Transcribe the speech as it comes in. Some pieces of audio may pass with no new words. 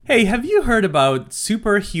Hey, have you heard about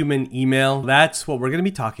superhuman email? That's what we're going to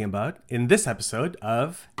be talking about in this episode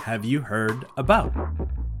of Have You Heard About?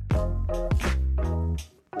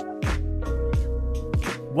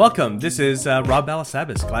 Welcome. This is Rob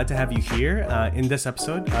Balasabas. Glad to have you here in this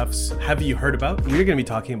episode of Have You Heard About? We're going to be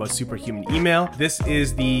talking about superhuman email. This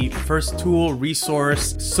is the first tool,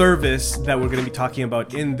 resource, service that we're going to be talking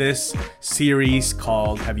about in this series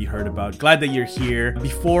called Have You Heard About? Glad that you're here.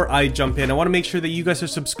 Before I jump in, I want to make sure that you guys are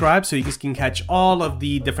subscribed so you guys can catch all of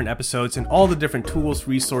the different episodes and all the different tools,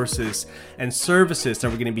 resources, and services that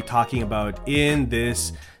we're going to be talking about in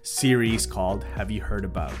this series called Have You Heard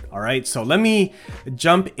About? All right, so let me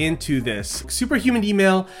jump into this. Superhuman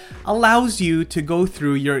email allows you to go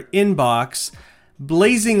through your inbox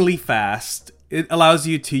blazingly fast. It allows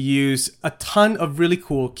you to use a ton of really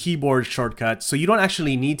cool keyboard shortcuts, so you don't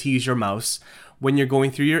actually need to use your mouse when you're going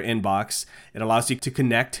through your inbox. It allows you to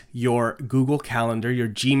connect your Google Calendar, your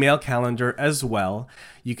Gmail calendar as well.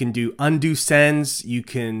 You can do undo sends. You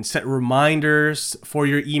can set reminders for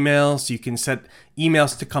your emails. You can set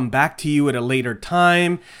emails to come back to you at a later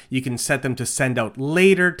time. You can set them to send out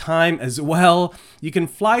later time as well. You can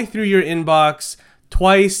fly through your inbox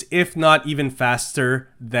twice, if not even faster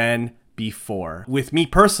than before. With me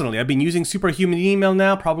personally, I've been using superhuman email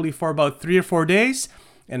now probably for about 3 or 4 days.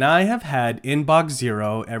 And I have had inbox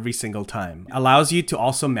zero every single time. Allows you to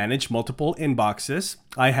also manage multiple inboxes.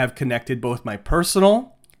 I have connected both my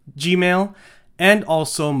personal Gmail and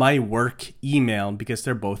also my work email because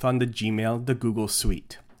they're both on the Gmail, the Google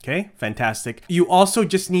Suite. Okay, fantastic. You also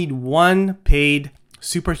just need one paid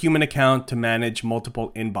superhuman account to manage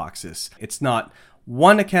multiple inboxes. It's not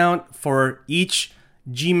one account for each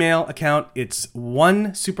Gmail account. It's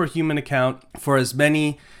one superhuman account for as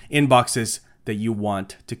many inboxes that you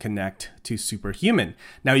want to connect to superhuman.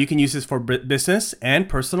 Now you can use this for business and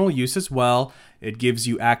personal use as well. It gives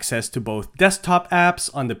you access to both desktop apps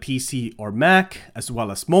on the PC or Mac, as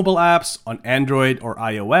well as mobile apps on Android or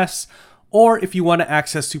iOS. Or if you want to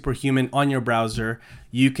access superhuman on your browser,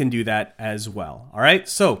 you can do that as well. All right,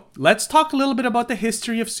 so let's talk a little bit about the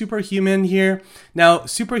history of superhuman here. Now,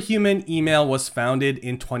 superhuman email was founded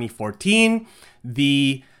in 2014.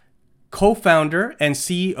 The co-founder and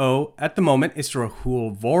CEO at the moment is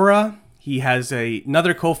Rahul Vohra. He has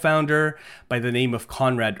another co-founder by the name of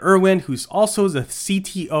Conrad Irwin, who's also the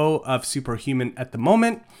CTO of Superhuman at the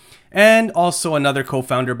moment, and also another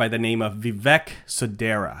co-founder by the name of Vivek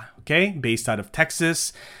Sodera, okay, based out of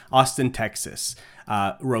Texas, Austin, Texas.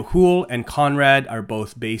 Rahul and Conrad are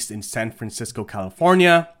both based in San Francisco,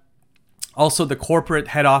 California. Also, the corporate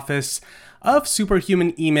head office of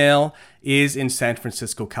superhuman email is in San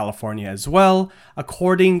Francisco, California as well.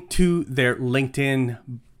 According to their LinkedIn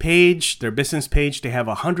page, their business page, they have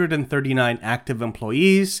 139 active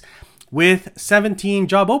employees with 17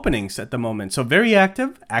 job openings at the moment. So very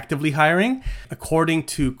active, actively hiring. According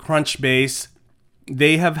to Crunchbase,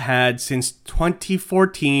 they have had since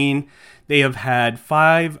 2014, they have had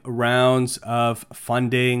 5 rounds of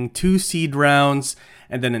funding, 2 seed rounds,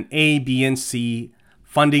 and then an A, B, and C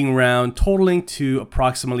funding round totaling to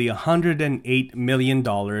approximately $108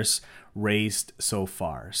 million raised so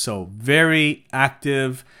far. So very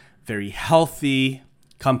active, very healthy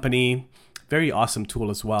company, very awesome tool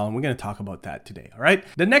as well. And we're going to talk about that today. All right.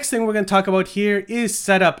 The next thing we're going to talk about here is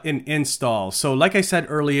setup and install. So like I said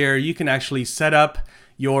earlier, you can actually set up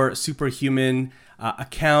your superhuman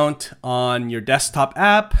account on your desktop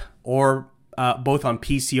app or both on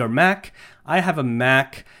PC or Mac. I have a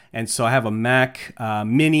Mac, and so I have a Mac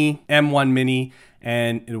Mini, M1 Mini,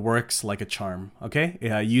 and it works like a charm, okay?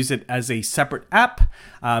 Use it as a separate app.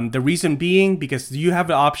 The reason being, because you have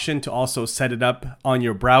the option to also set it up on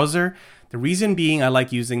your browser. The reason being I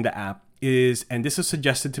like using the app is, and this was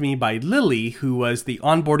suggested to me by Lily, who was the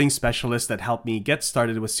onboarding specialist that helped me get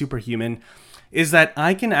started with Superhuman, is that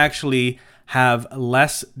I can actually have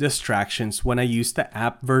less distractions when I use the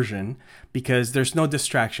app version because there's no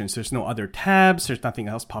distractions. There's no other tabs. There's nothing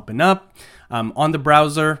else popping up. On the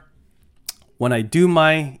browser, when I do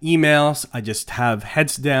my emails, I just have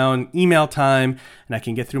heads down email time and I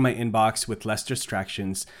can get through my inbox with less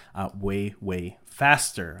distractions way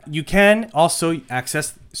faster. You can also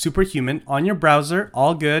access Superhuman on your browser,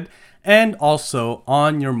 all good, and also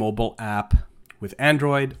on your mobile app with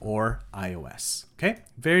Android or iOS. Okay,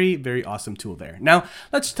 very awesome tool there. Now,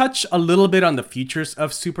 let's touch a little bit on the features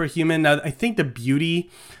of Superhuman. Now, I think the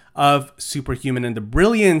beauty of Superhuman and the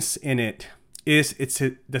brilliance in it is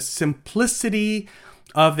the simplicity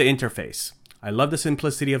of the interface. I love the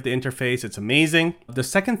simplicity of the interface. It's amazing. The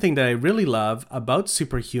second thing that I really love about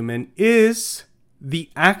Superhuman is the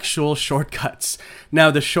actual shortcuts.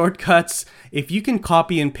 Now, the shortcuts, if you can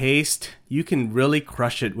copy and paste, you can really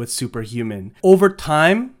crush it with Superhuman. Over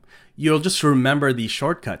time, you'll just remember these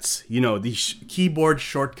shortcuts, these keyboard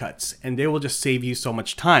shortcuts, and they will just save you so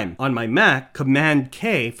much time. On my Mac, Command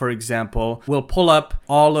K, for example, will pull up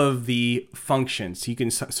all of the functions. You can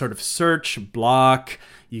sort of search, block,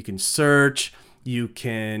 you can search, you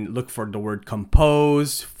can look for the word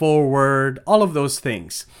compose, forward, all of those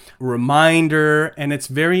things. Reminder, and it's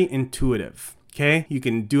very intuitive. Okay, you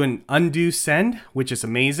can do an undo send, which is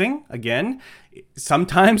amazing. Again,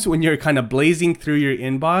 sometimes when you're kind of blazing through your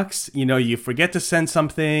inbox, you forget to send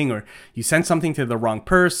something, or you send something to the wrong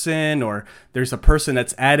person, or there's a person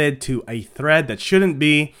that's added to a thread that shouldn't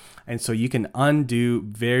be. And so you can undo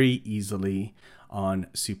very easily on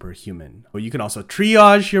Superhuman. Or you can also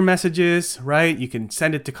triage your messages, right? You can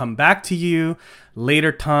send it to come back to you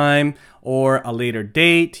later time or a later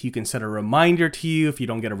date. You can set a reminder to you if you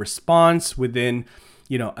don't get a response within,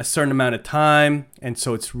 a certain amount of time. And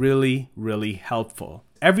so it's really, really helpful.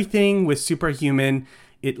 Everything with Superhuman,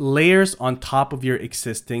 it layers on top of your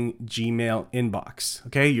existing Gmail inbox,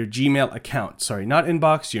 okay? Your Gmail account. Sorry, not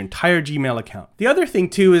inbox, your entire Gmail account. The other thing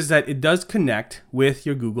too is that it does connect with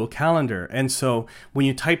your Google Calendar. And so when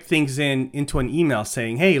you type things into an email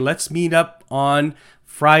saying, hey, let's meet up on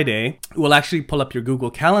Friday, it will actually pull up your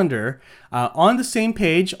Google Calendar on the same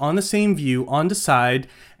page, on the same view, on the side,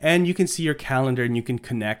 and you can see your calendar and you can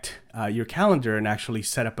connect your calendar and actually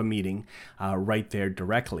set up a meeting right there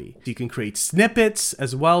directly. You can create snippets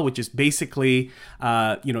as well, which is basically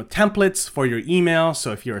templates for your email.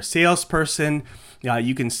 So if you're a salesperson,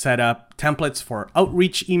 you can set up templates for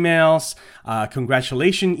outreach emails,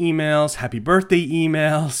 congratulation emails, happy birthday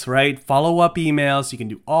emails, right? Follow-up emails. You can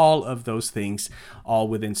do all of those things all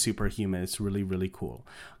within Superhuman. It's really, really cool.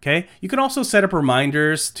 Okay. You can also set up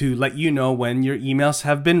reminders to let you know when your emails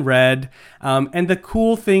have been read. And the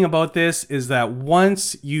cool thing about this is that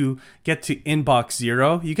once you get to inbox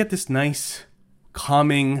 0, you get this nice,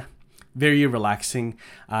 calming, very relaxing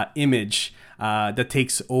image that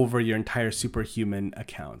takes over your entire Superhuman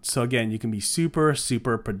account. So again, you can be super,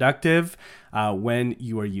 super productive when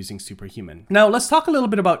you are using Superhuman. Now, let's talk a little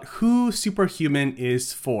bit about who Superhuman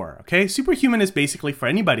is for. Okay, Superhuman is basically for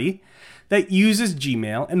anybody that uses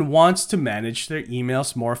Gmail and wants to manage their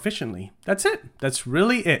emails more efficiently. That's it. That's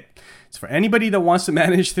really it. It's for anybody that wants to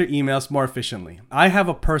manage their emails more efficiently. I have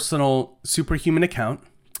a personal Superhuman account,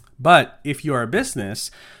 but if you are a business,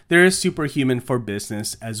 there is Superhuman for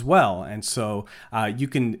Business as well. And so you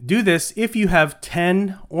can do this if you have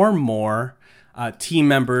 10 or more team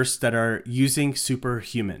members that are using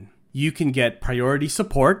Superhuman. You can get priority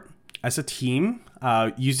support as a team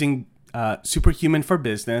using Superhuman for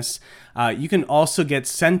Business. You can also get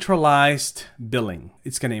centralized billing.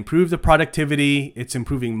 It's going to improve the productivity. It's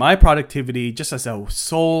improving my productivity just as a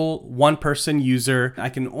sole one-person user. I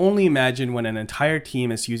can only imagine when an entire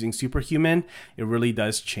team is using Superhuman, it really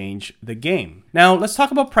does change the game. Now, let's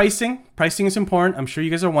talk about pricing. Pricing is important. I'm sure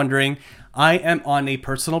you guys are wondering. I am on a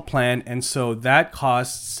personal plan, and so that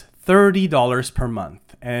costs $30 per month.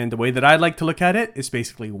 And the way that I like to look at it is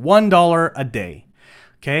basically $1 a day.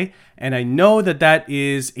 Okay, and I know that that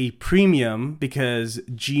is a premium because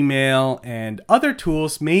Gmail and other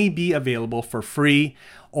tools may be available for free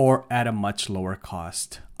or at a much lower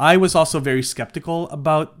cost. I was also very skeptical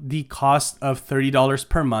about the cost of $30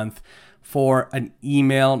 per month for an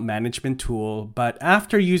email management tool, but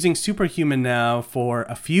after using Superhuman now for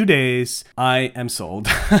a few days, I am sold.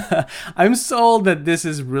 I'm sold that this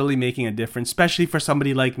is really making a difference, especially for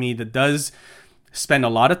somebody like me that does spend a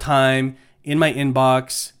lot of time in my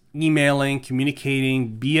inbox, emailing,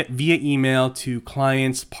 communicating via email to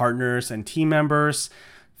clients, partners, and team members.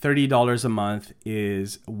 $30 a month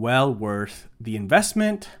is well worth the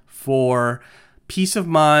investment for peace of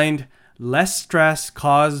mind, less stress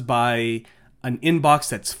caused by an inbox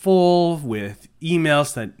that's full with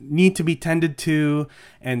emails that need to be tended to.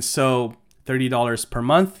 And so $30 per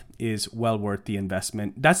month is well worth the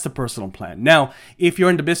investment. That's the personal plan. Now, if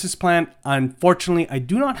you're in the business plan, unfortunately, I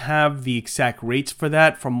do not have the exact rates for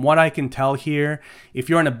that. From what I can tell here, if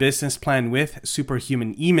you're on a business plan with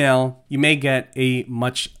Superhuman email, you may get a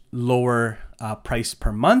much lower price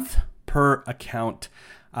per month, per account,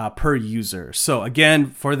 per user. So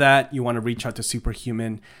again, for that, you want to reach out to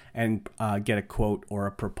Superhuman and get a quote or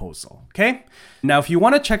a proposal. Okay. Now, if you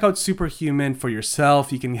want to check out Superhuman for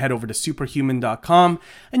yourself, you can head over to superhuman.com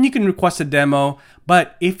and you can request a demo.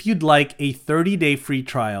 But if you'd like a 30-day free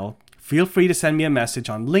trial, feel free to send me a message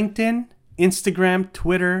on LinkedIn, Instagram,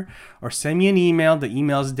 Twitter, or send me an email. The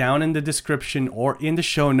email's down in the description or in the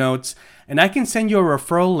show notes. And I can send you a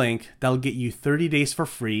referral link that'll get you 30 days for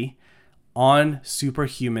free on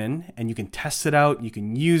Superhuman, and you can test it out, you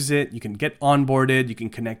can use it, you can get onboarded, you can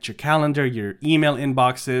connect your calendar, your email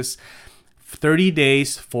inboxes, 30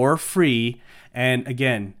 days for free. And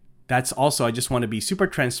again, that's also, I just want to be super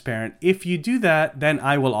transparent. If you do that, then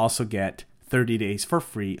I will also get 30 days for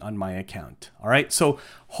free on my account. All right. So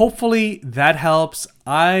hopefully that helps.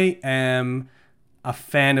 I am a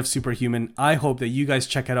fan of Superhuman. I hope that you guys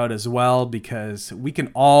check it out as well, because we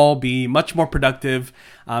can all be much more productive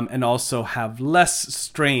and also have less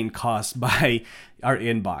strain caused by our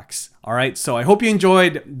inbox. All right. So I hope you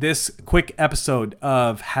enjoyed this quick episode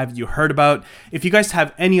of Have You Heard About? If you guys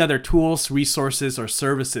have any other tools, resources, or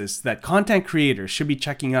services that content creators should be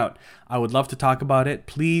checking out, I would love to talk about it.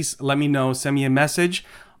 Please let me know. Send me a message,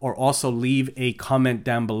 or also leave a comment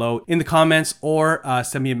down below in the comments, or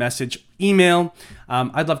send me a message, email.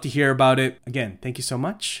 I'd love to hear about it. Again, thank you so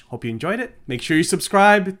much. Hope you enjoyed it. Make sure you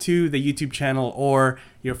subscribe to the YouTube channel or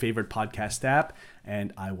your favorite podcast app,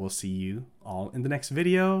 and I will see you all in the next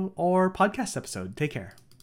video or podcast episode. Take care.